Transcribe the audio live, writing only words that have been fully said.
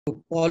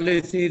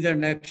policies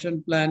and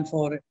action plan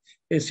for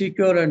a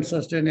secure and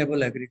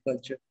sustainable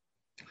agriculture.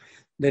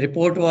 The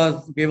report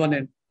was given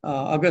in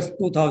August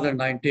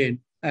 2019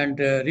 and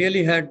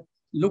really had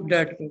looked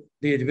at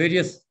the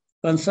various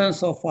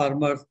concerns of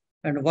farmers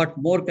and what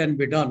more can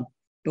be done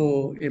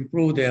to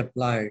improve their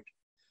plight.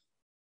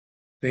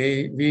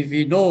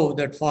 We know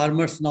that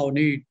farmers now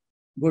need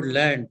good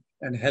land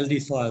and healthy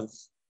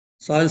soils.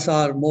 Soils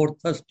are more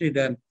thirsty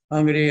than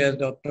hungry, as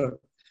Dr.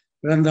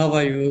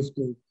 Randhawa used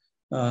to,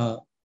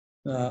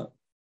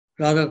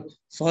 rather,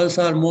 soils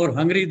are more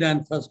hungry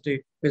than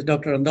thirsty, which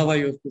Dr. Randhawa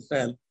used to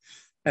say.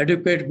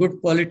 Adequate,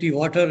 good quality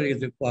water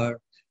is required.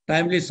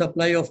 Timely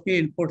supply of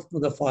key inputs to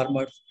the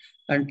farmers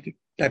and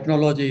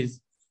technologies,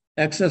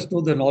 access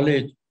to the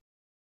knowledge,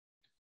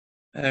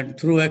 and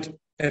through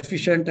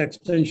efficient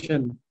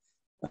extension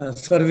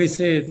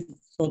services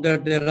so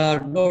that there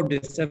are no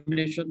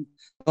dissemination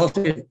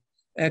losses,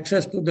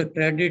 access to the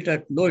credit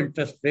at low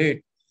interest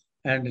rate,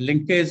 and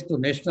linkage to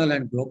national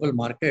and global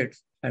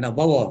markets, and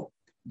above all,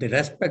 the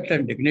respect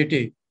and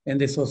dignity in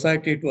the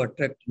society to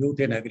attract youth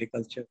in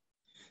agriculture.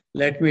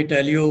 Let me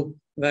tell you,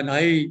 when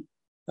I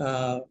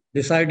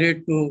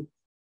decided to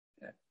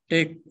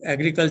take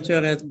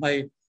agriculture as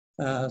my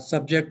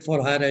subject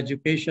for higher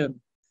education,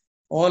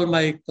 all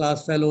my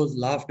class fellows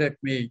laughed at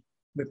me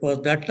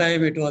because that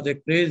time it was a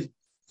craze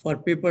for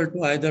people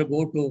to either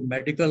go to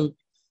medical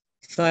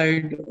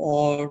side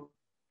or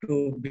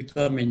to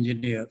become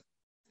engineer.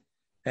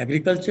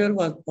 Agriculture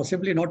was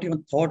possibly not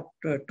even thought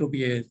to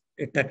be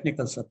a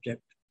technical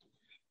subject.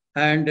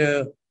 And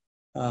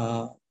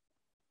in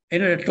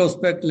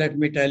retrospect, let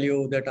me tell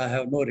you that I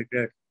have no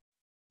regret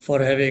for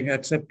having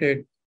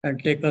accepted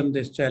and taken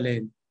this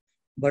challenge.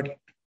 But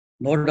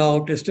no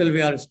doubt, still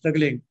we are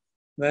struggling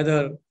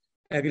whether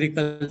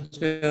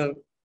agriculture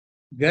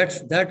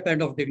gets that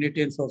kind of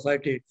dignity in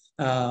society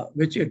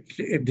which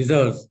it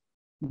deserves,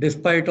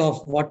 despite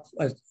of what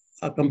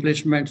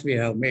accomplishments we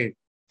have made.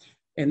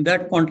 In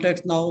that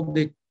context now,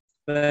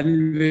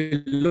 when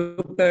we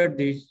look at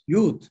the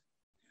youth,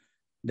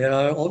 there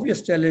are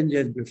obvious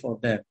challenges before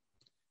them.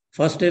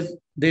 First is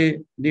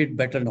they need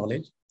better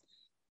knowledge.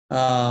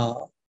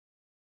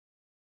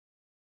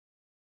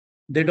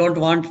 They don't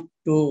want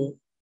to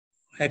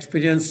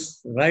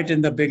experience right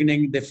in the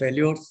beginning the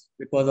failures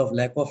because of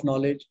lack of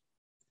knowledge.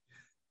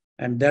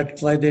 And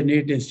that's why they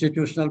need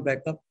institutional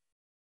backup.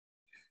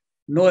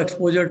 No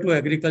exposure to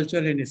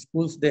agriculture in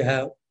schools they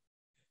have.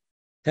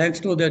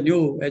 Thanks to the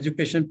new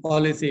education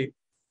policy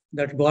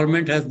that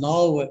government has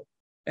now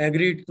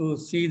agreed to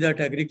see that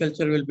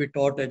agriculture will be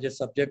taught as a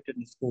subject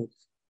in schools.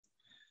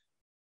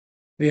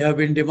 We have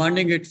been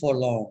demanding it for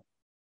long,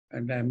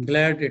 and I'm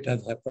glad it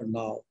has happened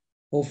now.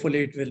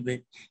 Hopefully it will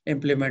be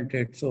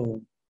implemented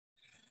soon.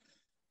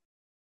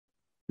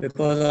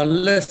 Because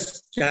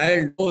unless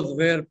child knows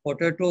where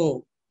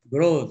potato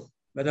grows,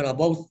 whether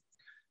above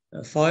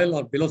soil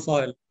or below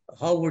soil,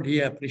 how would he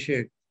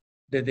appreciate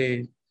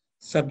the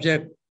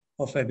subject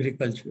of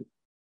agriculture?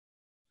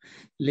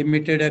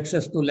 Limited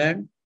access to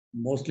land.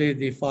 Mostly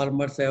the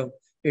farmers have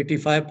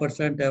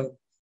 85% have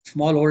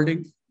small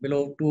holdings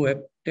below 2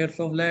 hectares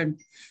of land.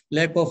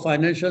 Lack of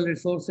financial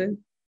resources.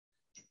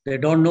 They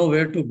don't know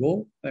where to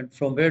go and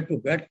from where to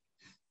get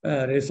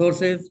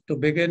resources to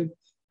begin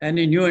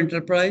any new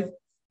enterprise,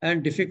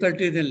 and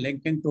difficulties in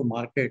linking to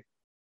market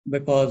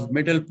because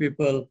middle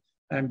people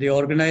and the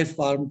organized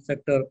farm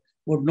sector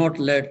would not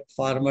let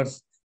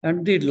farmers,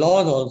 and the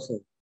laws also,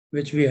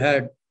 which we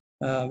had,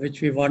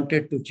 which we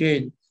wanted to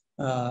change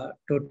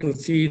to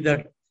see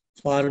that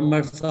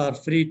farmers are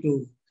free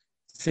to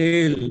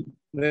sell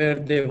where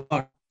they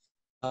want.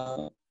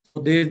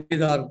 So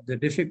these are the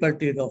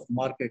difficulties of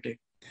marketing.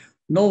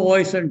 No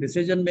voice and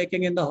decision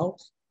making in the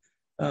house.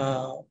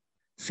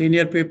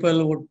 Senior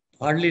people would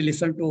hardly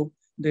listen to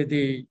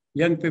the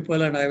young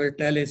people, and I will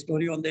tell a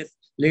story on this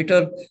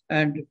later,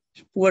 and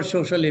poor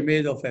social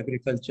image of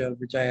agriculture,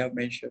 which I have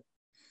mentioned.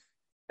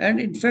 And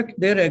in fact,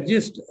 there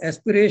exists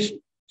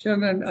aspiration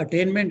and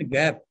attainment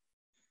gap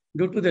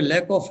due to the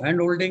lack of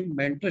handholding,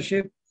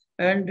 mentorship,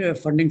 and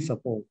funding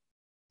support.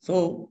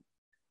 So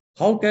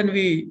how can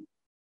we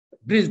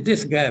bridge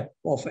this gap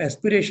of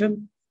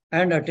aspiration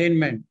and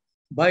attainment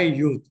by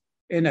youth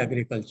in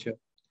agriculture?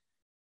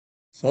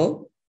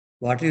 So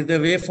what is the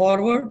way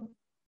forward?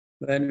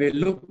 When we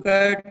look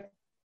at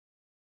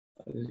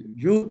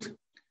youth,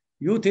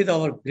 youth is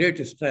our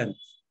great strength.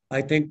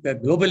 I think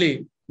that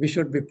globally we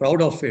should be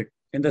proud of it,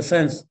 in the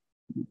sense,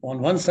 on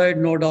one side,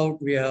 no doubt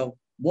we have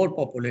more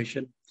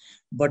population,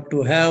 but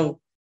to have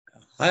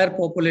higher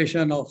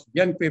population of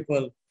young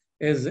people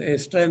is a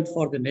strength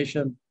for the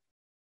nation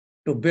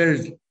to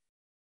build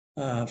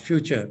a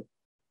future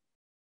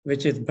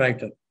which is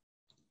brighter.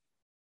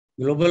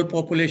 Global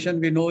population,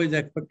 we know, is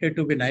expected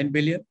to be 9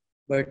 billion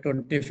by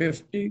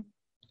 2050.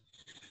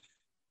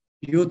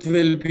 Youth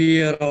will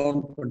be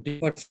around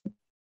 20%.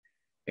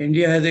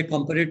 India has a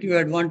comparative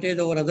advantage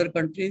over other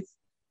countries.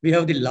 We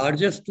have the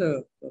largest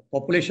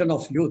population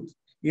of youth,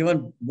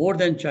 even more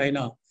than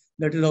China,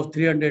 that is of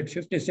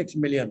 356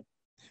 million,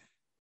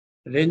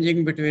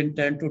 ranging between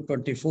 10 to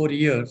 24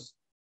 years.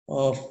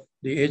 of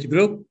the age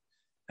group,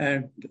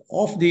 and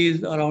of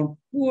these, around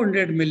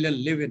 200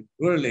 million live in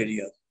rural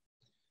areas.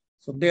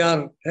 So they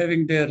are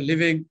having their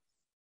living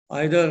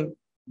either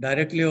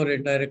directly or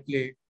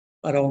indirectly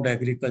around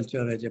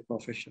agriculture as a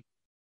profession.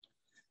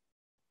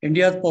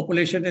 India's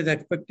population is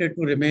expected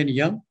to remain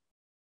young,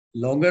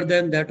 longer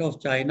than that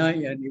of China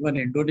and even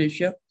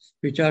Indonesia,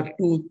 which are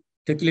two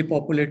thickly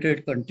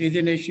populated countries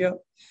in Asia.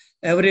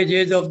 Average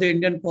age of the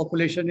Indian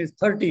population is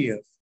 30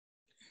 years,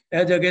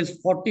 as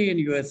against 40 in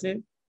USA,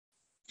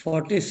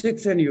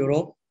 46 in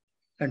Europe,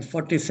 and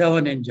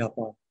 47 in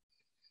Japan.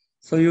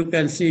 So you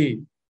can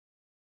see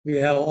we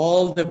have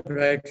all the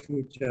bright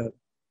future.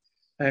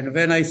 And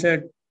when I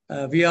said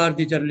we are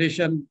the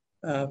generation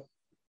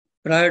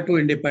prior to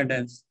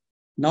independence,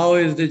 now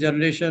is the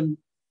generation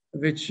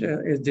which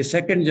is the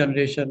second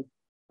generation,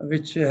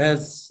 which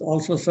has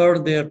also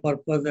served their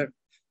purpose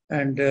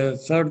and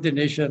served the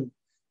nation.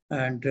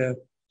 And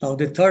now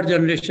the third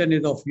generation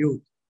is of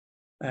youth.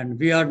 And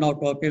we are now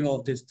talking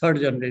of this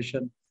third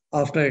generation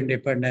after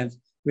independence,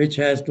 which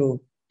has to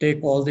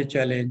take all the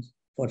challenge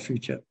for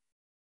future.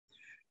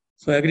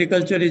 So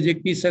agriculture is a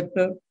key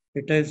sector.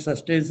 It has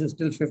sustains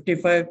still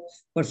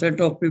 55%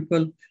 of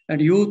people,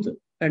 and youth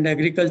and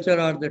agriculture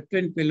are the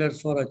twin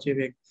pillars for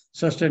achieving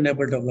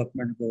sustainable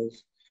development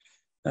goals.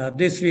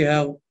 This we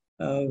have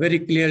very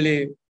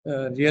clearly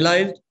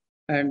realized,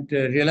 and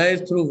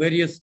realized through various